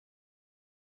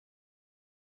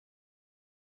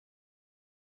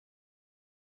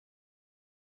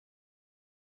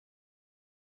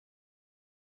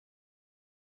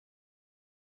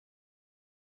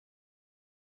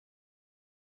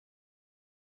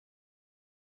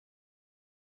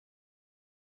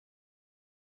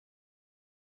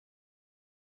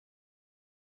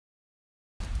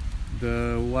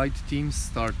the white team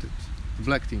started. The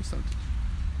black team started.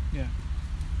 Yeah.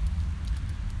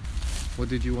 What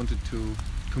did you wanted to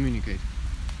communicate?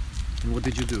 And what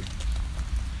did you do?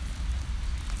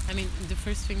 I mean, the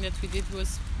first thing that we did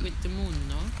was with the moon,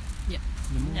 no?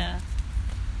 The moon. Yeah.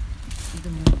 The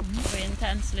moon. We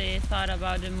intensely thought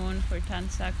about the moon for 10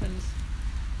 seconds,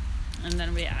 and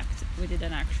then we did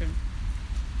an action.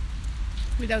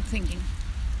 Without thinking.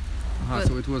 But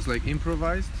so it was like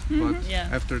improvised, but Yeah.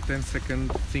 after 10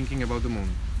 seconds thinking about the moon.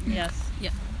 Yes.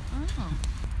 Yeah. Oh.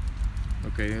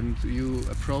 Okay, and you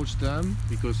approached them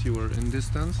because you were in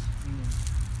distance.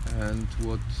 And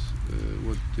what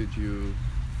did you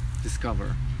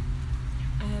discover?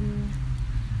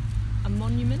 A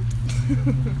monument.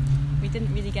 We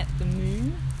didn't really get the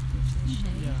moon, which is a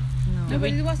shame. Yeah. No, but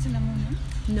it wasn't a moon.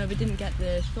 No, we didn't get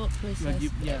the thought process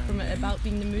from it about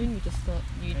being the moon. We just thought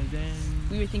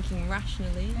we were thinking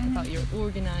rationally about your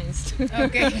organised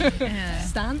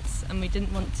stance, and we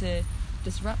didn't want to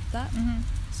disrupt that.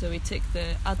 So we took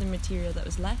the other material that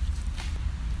was left.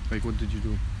 Like, what did you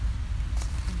do?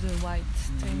 The white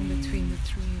thing between the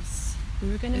trees.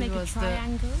 We were going to It make a was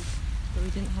triangle, but we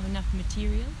didn't have enough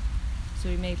material, so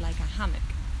we made like a hammock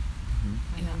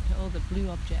and then put all the blue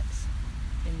objects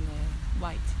in the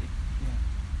white.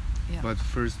 Yeah. But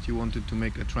first you wanted to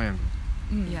make a triangle.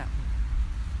 Yeah.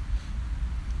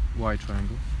 Why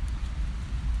triangle?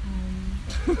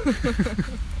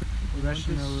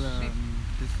 Rational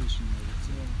decision.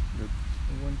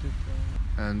 I wanted.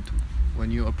 And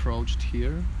when you approached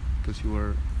here, because you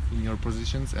were in your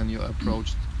positions and you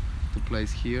approached the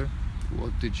place here,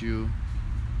 what did you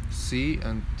see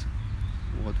and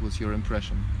what was your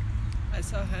impression? I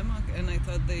saw a hammock and I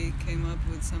thought they came up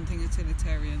with something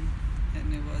utilitarian,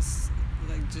 and it was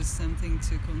like just something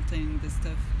to contain the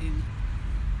stuff in.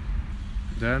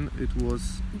 Then it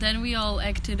was... Then we all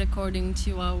acted according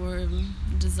to our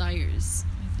desires,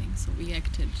 I think. So we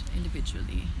acted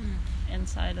individually. In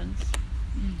silence.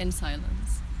 In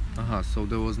silence. So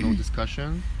there was no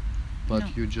discussion,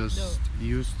 but you just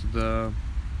used the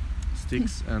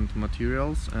sticks and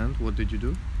materials. And what did you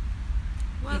do?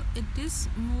 Well, at this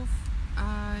move,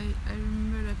 I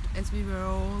remember that as we were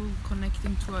all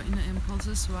connecting to our inner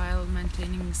impulses while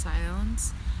maintaining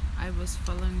silence, I was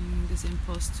following this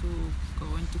impulse to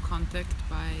go into contact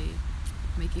by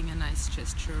making a nice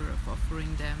gesture of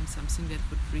offering them something that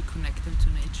would reconnect them to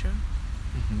nature.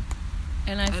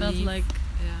 And I felt leaf. like,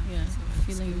 So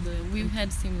feeling we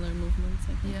had similar movements,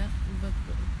 I think. Yeah, but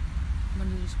want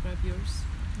to describe yours?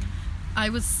 I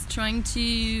was trying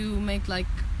to make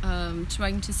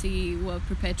trying to see what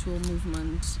perpetual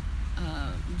movement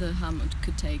the hammock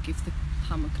could take if the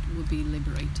hammock would be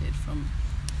liberated from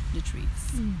the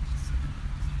trees.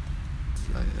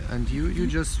 And you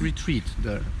just retreat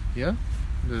there, yeah?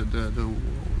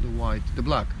 The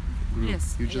black group.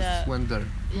 Yes. You just went there.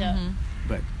 Yeah.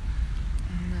 Back.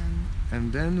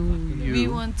 And then we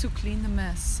want to clean the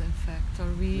mess, in fact,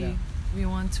 or we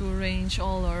want to arrange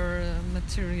all our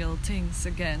material things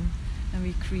again, and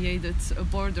we created a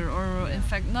border, or in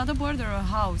fact not a border, a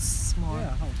house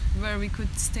more, where we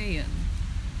could stay in,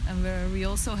 and where we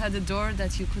also had a door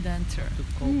that you could enter.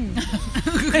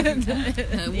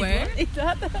 Where?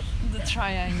 The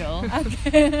triangle.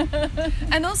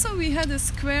 And also we had a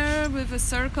square with a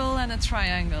circle and a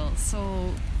triangle,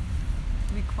 so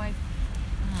we quite...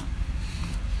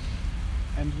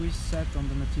 And we sat on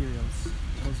the materials,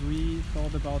 because we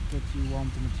thought about what you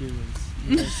want the materials.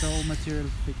 We were so material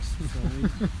fixed, so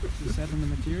we sat on the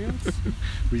materials.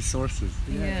 Resources.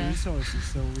 The resources,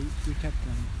 so we kept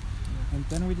them. And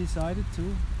then we decided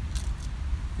to,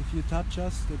 if you touch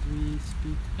us, that we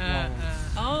speak vowels.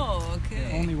 Oh,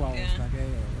 okay. Only vowels, like A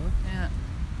or Yeah.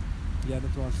 Yeah,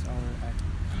 that was our act.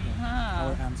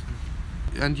 Our answer.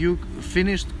 And you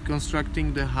finished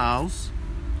constructing the house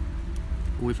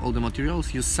with all the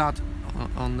materials. You sat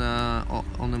on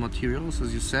the materials,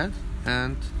 as you said,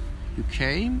 and you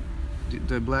came.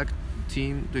 The black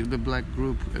team, the black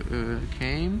group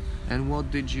came. And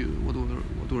what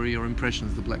were your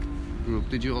impressions? The black group.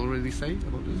 Did you already say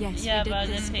about it? Yes. Yeah, we did about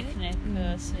the this picnic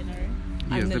scenery.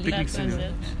 Yes, the picnic That was scenery.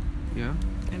 it. Yeah.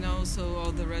 And also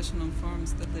all the rational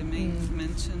forms that they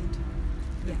mentioned.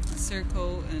 Yeah.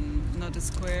 Circle and not a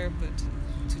square, but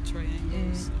two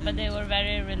triangles. But they were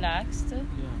very relaxed,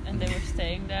 and they were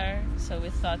staying there. So we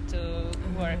thought to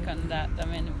work on that. I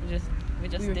mean, we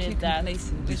just were did too that.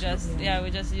 complacent. We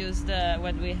just used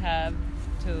what we have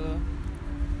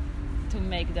to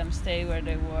make them stay where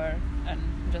they were and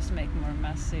just make more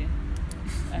messy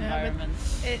environment.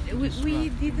 We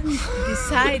didn't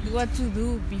decide what to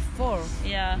do before.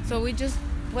 Yeah. So we just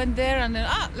went there and then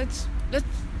let's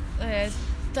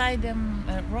tie them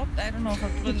rope. I don't know how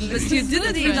to put it. But you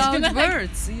did it without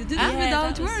words. You did it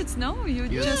without words. No, you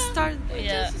just start.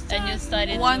 Yeah, and you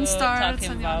started one to starts talk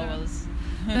in and the other. vowels.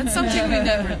 That's something we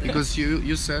never did. Because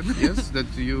you said yes that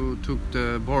you took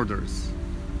the borders,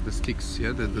 the sticks,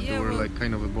 that were like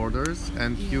kind of a borders,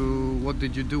 and what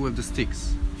did you do with the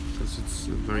sticks? Because it's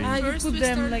very. You put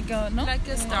them like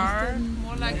a star,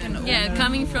 more like an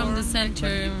coming from the center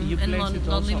and not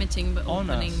limiting but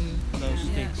opening. Those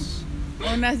sticks.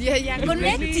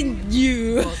 Connecting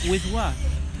you. With what?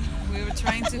 We were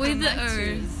trying to with the connect you.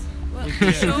 earth.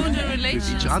 To show the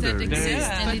relations other. that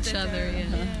exist and each other.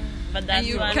 Yeah. But that's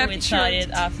when we thought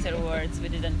it afterwards. We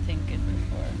didn't think it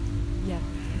before. Yeah.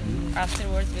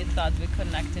 Afterwards, we thought we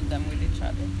connected them with each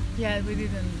other. Yeah, we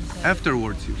didn't.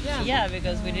 Afterwards, you. Yeah,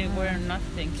 because were not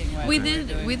thinking.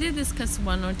 We did discuss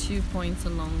 1 or 2 points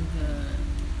along the.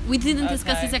 We didn't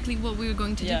discuss exactly what we were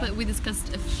going to do, but we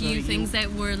discussed a few things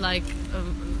that were like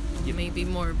maybe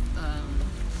more.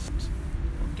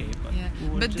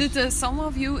 But did some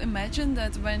of you imagine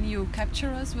that when you capture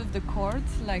us with the cord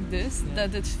like this,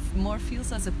 that it more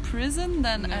feels as a prison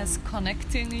than as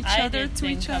connecting each other to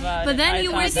each other? But then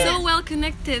you were so well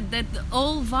connected that the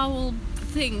whole vowel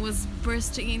thing was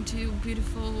bursting into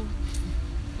beautiful,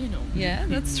 Yeah,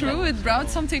 that's true. It brought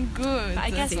something good. But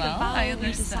I guess the vowel we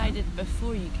decided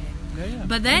before you came.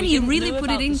 But then you really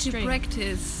put it into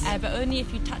practice. But only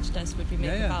if you touched us would we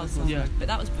make a vowel sound. But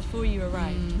that was before you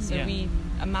arrived. So we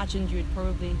imagined you would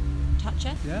probably touch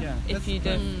us. If you'd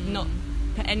not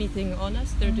put anything on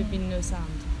us, there would have been no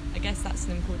sound. I guess that's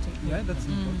an important point. Yeah, that's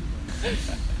important.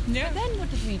 But then what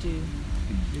did we do?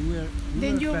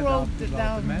 Then you wrote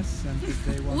down.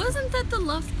 Wasn't that the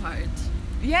love part?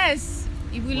 Yes.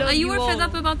 You were fed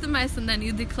up about the mess and then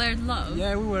you declared love.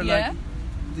 Yeah, we were like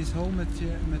this whole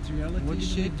materiality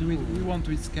shit. We want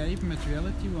to escape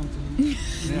materiality. We want to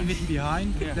leave it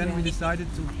behind. Then we decided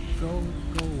to go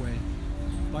away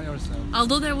by ourselves.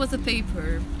 Although there was a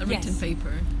paper, a written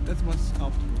paper. That was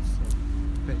afterwards. So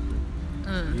paper.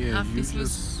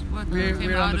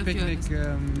 We're on the picnic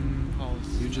house.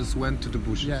 You just went to the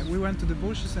bushes. Yeah, we went to the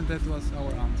bushes, and that was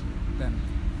our answer then.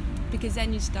 Because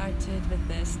then you started with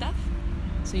the stuff.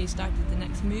 So you started the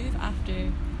next move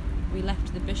after we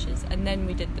left the bushes, and then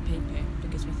we did the paper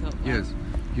because we thought. Well, yes,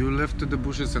 you left the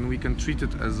bushes, and we can treat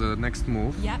it as a next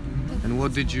move. Yeah. And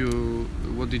what did you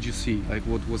see? Like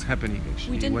what was happening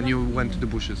actually when you went to the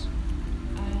bushes?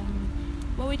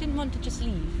 Well, we didn't want to just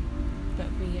leave, but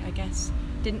we, I guess,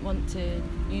 didn't want to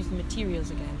use the materials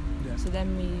again. Yeah. So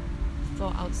then we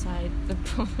thought outside the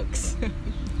box.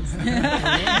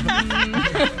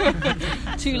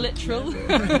 Too literal.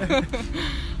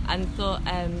 And thought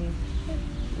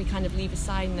we kind of leave a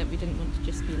sign that we didn't want to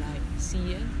just be like, see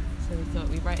you. So we thought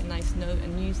we'd write a nice note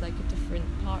and use like a different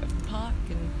part of the park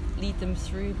and lead them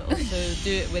through, but also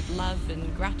do it with love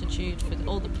and gratitude for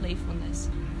all the playfulness.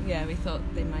 Yeah, we thought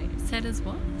they might... Set as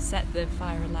what? Set the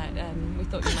fire alight. We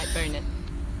thought you might burn it.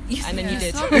 And then you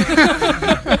did.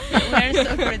 We're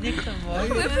so predictable.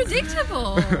 We're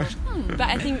predictable. But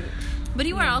I think... But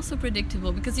you were also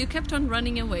predictable because you kept on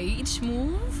running away. Each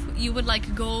move, you would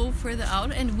like go further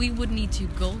out and we would need to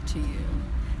go to you.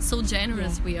 So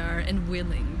generous we are and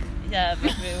willing. Yeah,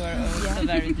 but we were also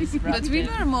very disruptive. But we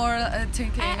were more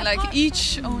thinking like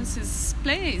each owns his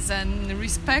place and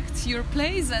respect your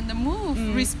place and the move.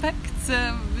 Respect,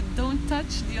 don't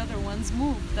touch the other one's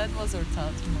move. That was our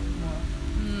thought more.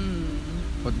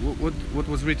 But what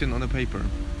was written on the paper?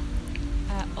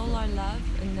 All our love,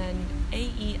 and then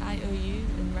A-E-I-O-U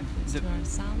in reference to our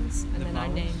sounds, and then vowels.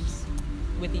 Our names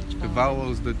with each vowel. The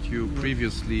vowels that you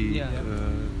previously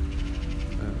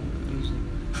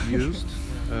used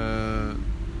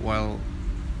while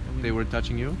they were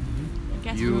touching you.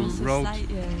 You wrote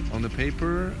on the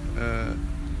paper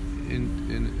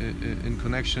in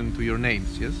connection to your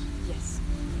names, yes? Yes.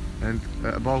 And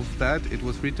above that it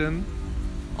was written?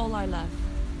 All our love.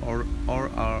 Or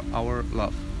our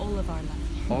love. All of our love.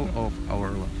 All of our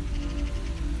love.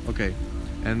 Okay.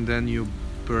 And then you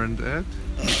burned it.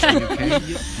 And you came.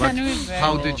 But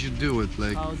how did you do it?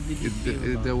 Like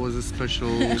there was a special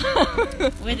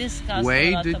we discussed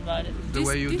way a lot about it. The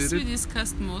way you did it? We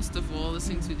discussed most of all the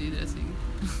things we did, I think.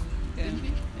 Didn't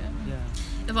we? Yeah.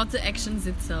 About the actions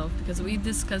itself, because we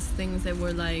discussed things that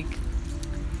were like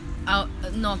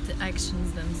not the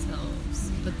actions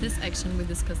themselves, but this action we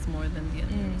discussed more than the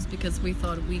others because we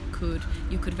thought you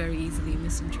could very easily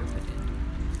misinterpret it.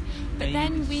 But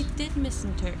then we did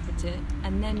misinterpret it,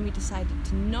 and then we decided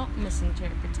to not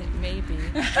misinterpret it, maybe.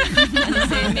 And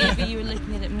say maybe you were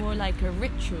looking at it more like a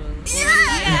ritual, or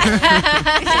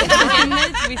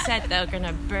like we said they were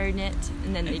gonna burn it,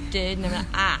 and then they did, and they were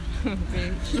like,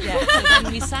 Yeah, so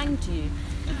then we sang to you.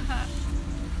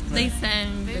 They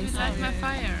sang. They light my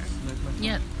fire.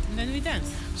 Yeah. And then we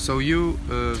danced. So you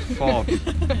thought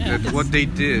that what they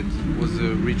did was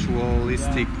a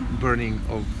ritualistic burning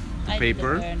of the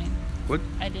paper. Did the burning. What?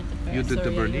 I did the burning. You did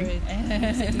the burning?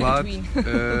 But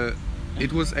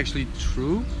it was actually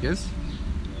true, yes?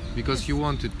 Because you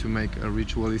wanted to make a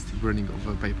ritualistic burning of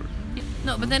a paper. Yeah.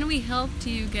 No, but then we helped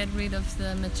you get rid of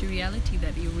the materiality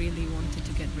that you really wanted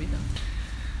to get rid of.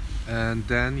 And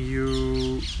then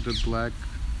you, the black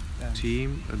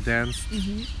team, danced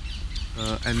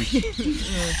and You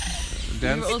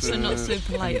were also not so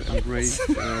polite. and embraced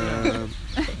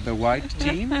the white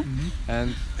team.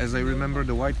 And as I remember,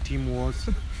 the white team was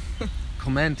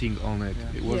commenting on it.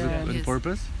 It was on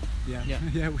purpose. Yeah.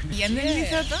 And then we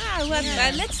thought,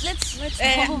 let's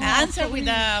answer with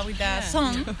a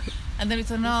song. And then we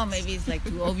thought, no, maybe it's like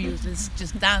too obvious. Let's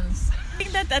just dance. I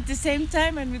think that at the same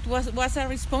time, and it was a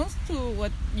response to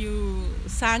what you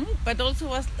sang, but also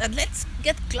was let's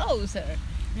get closer.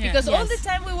 Yeah. Because all the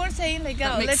time we were saying like,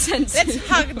 That oh, makes let's sense.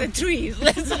 hug the trees,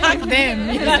 let's hug them.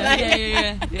 You know,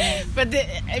 like, Yeah. But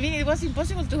I mean, it was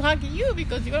impossible to hug you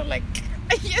because you were like,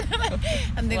 you know, like,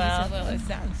 and then we said, well, it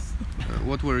sounds.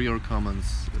 What were your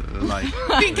comments like?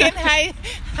 We can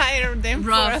hire them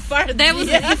Rough. for a party. That was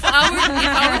if our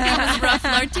thing was rough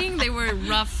flirting, they were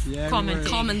rough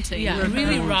commenting. Yeah,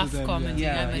 really rough commenting.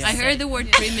 Yeah. I heard the word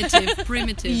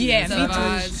primitive. Yeah, me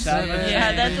Savage.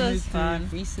 Yeah, that was fun.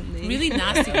 Recently. Really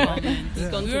nasty comment.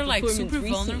 Gone We to were like performance super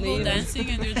vulnerable recently. dancing,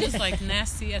 and you're just like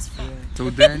nasty as fuck. So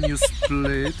then you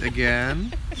split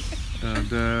again.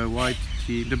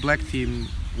 The black team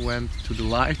went to the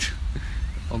light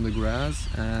on the grass,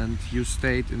 and you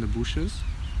stayed in the bushes.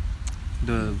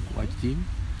 The white team,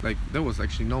 like there was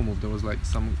actually no move. There was like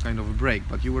some kind of a break,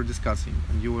 but you were discussing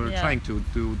and you were trying to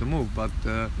do the move. But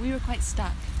We were quite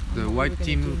stuck. the white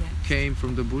team came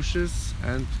from the bushes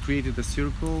and created a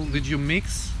circle. Did you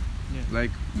mix,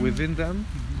 like within them,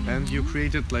 and you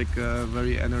created like a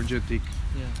very energetic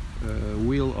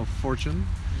wheel of fortune?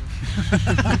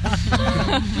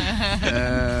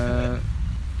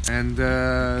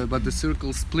 But the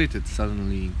circle split it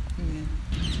suddenly,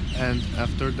 and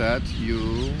after that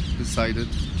you decided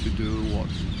to do what?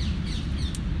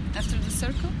 After the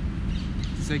circle,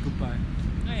 Say goodbye.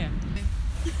 Oh yeah.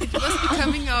 it was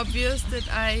becoming obvious that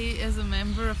I, as a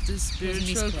member of the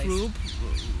spiritual misplaced. group,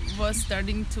 was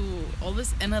starting to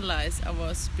always analyze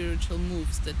our spiritual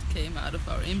moves that came out of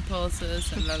our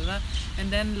impulses and blah blah.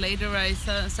 And then later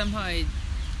somehow I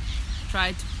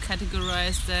tried to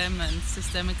categorize them and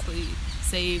systemically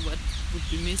say what would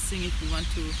be missing if we want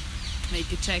to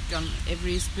make a check on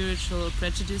every spiritual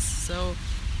prejudice. So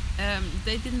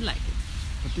they didn't like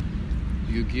it.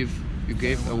 You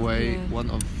gave away one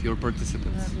of your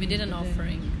participants. We did an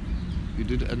offering, You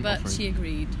did an but offering. she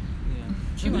agreed.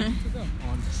 She wanted to go.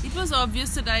 It was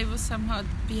obvious that I was somehow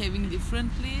behaving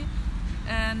differently,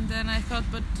 and then I thought,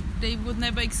 but they would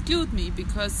never exclude me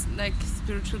because, like,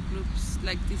 spiritual groups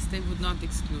like this, they would not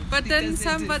exclude. But then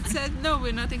somebody said, no,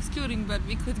 we're not excluding, but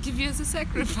we could give you as a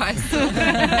sacrifice.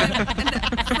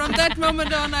 And from that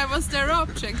moment on, I was their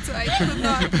object, so I could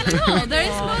not. No, there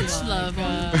is much love.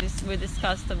 We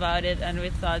discussed about it, and we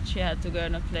thought she had to go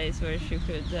in a place where she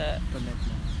could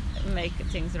make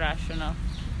things rational.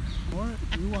 Or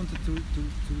we wanted to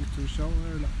show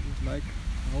her like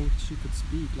how she could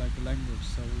speak like a language,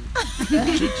 so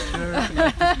we teach her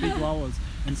like, to speak vowels.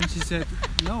 And then she said,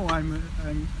 "No, I'm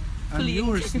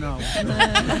yours now." So, then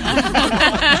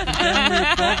we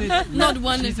thought it, Not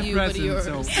one she's of a you, but present, yours.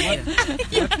 So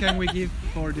what can we give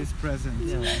for this present?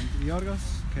 So, and Giorgos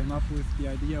came up with the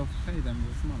idea of pay them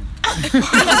with money.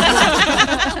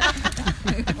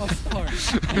 Of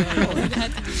course.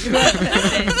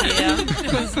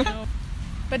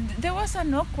 But there was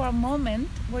an awkward moment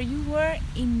where you were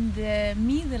in the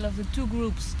middle of the two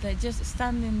groups, like just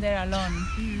standing there alone.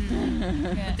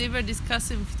 But they were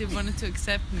discussing if they wanted to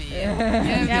accept me.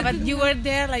 Yeah, but you were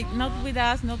there, like not with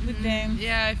us, not with them.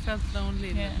 Yeah, I felt lonely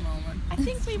in that moment. I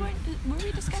think we weren't. Were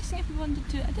we discussing if we wanted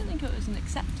to? I don't think it was an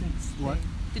acceptance. What?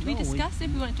 Did we No, discuss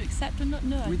if we wanted to accept or not?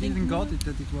 No, We I think didn't got more- it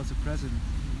that it was a present.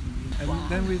 And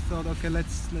then we thought, okay,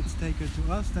 let's take her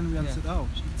to us. Then we understood, oh,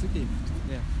 it's a gift.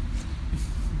 Yeah.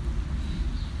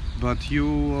 But you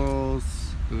was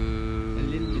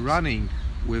running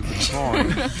with a toy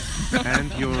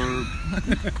and your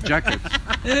jacket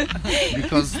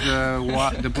because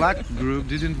the black group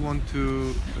didn't want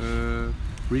to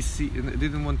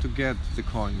didn't want to get the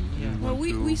coin. Didn't Well, want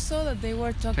to we saw that they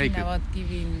were talking take it. about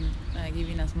giving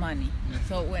us money.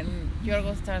 So when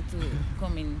Giorgos started to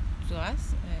come in to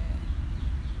us,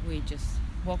 we just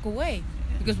walk away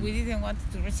because we didn't want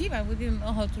to receive and we didn't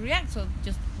know how to react. So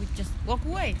we just walk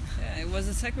away. Yeah, it was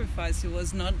a sacrifice. It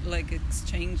was not like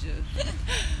exchange.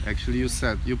 Actually,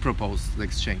 you proposed the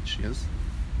exchange, yes?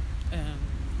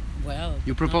 Well,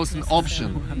 you proposed an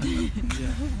option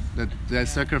that the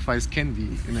sacrifice can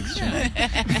be in exchange.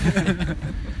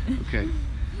 Okay.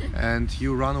 And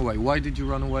you ran away. Why did you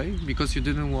run away? Because you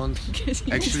didn't want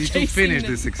actually to finish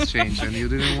this exchange, and you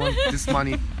didn't want this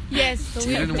money. Yes, so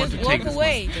we didn't want to walk take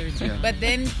away. Yeah. But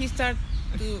then he started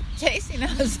to chasing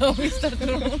us, so we started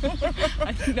to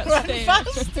run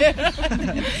faster.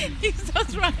 He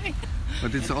starts running.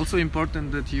 But it's also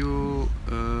important that you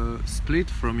split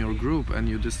from your group and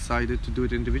you decided to do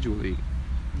it individually.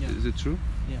 Yeah. Is it true?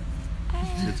 Yeah.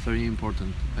 It's very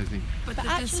important, I think. But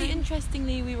actually,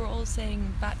 interestingly, we were all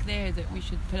saying back there that we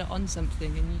should put it on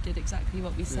something, and you did exactly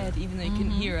what we said, even though you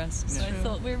couldn't hear us. So I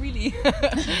thought we're really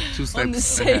 2 steps on the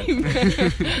same.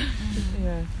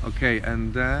 Yeah. Okay,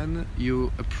 and then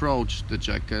you approached the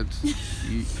jacket.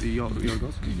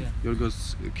 Giorgos?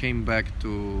 Giorgos came back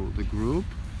to the group,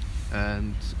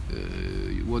 and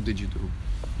what did you do?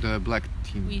 The black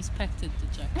team. We inspected the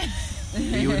jacket.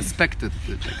 You inspected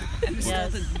the jacket.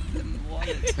 Yes.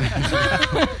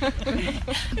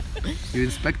 You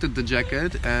inspected the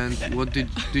jacket, and what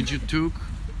did you took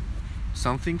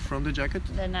something from the jacket?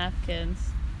 The napkins.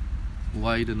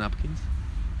 Why the napkins?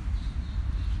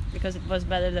 Because it was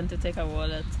better than to take a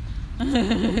wallet.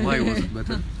 Why was it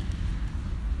better?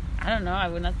 I don't know, I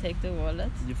would not take the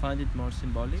wallet. You find it more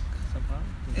symbolic somehow?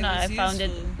 No, I found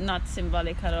it not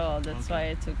symbolic at all. That's why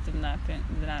I took the napkins.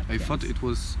 I thought it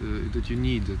was that you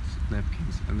needed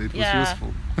napkins and it was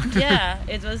useful. Yeah,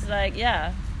 it was like,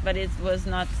 but it was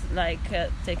not like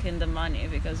taking the money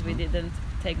because we didn't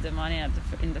take the money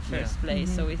in the first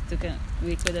place, so we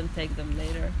couldn't take them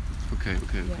later. Okay.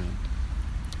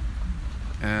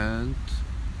 And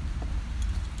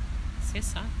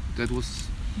that was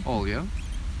all, yeah?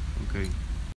 Okay.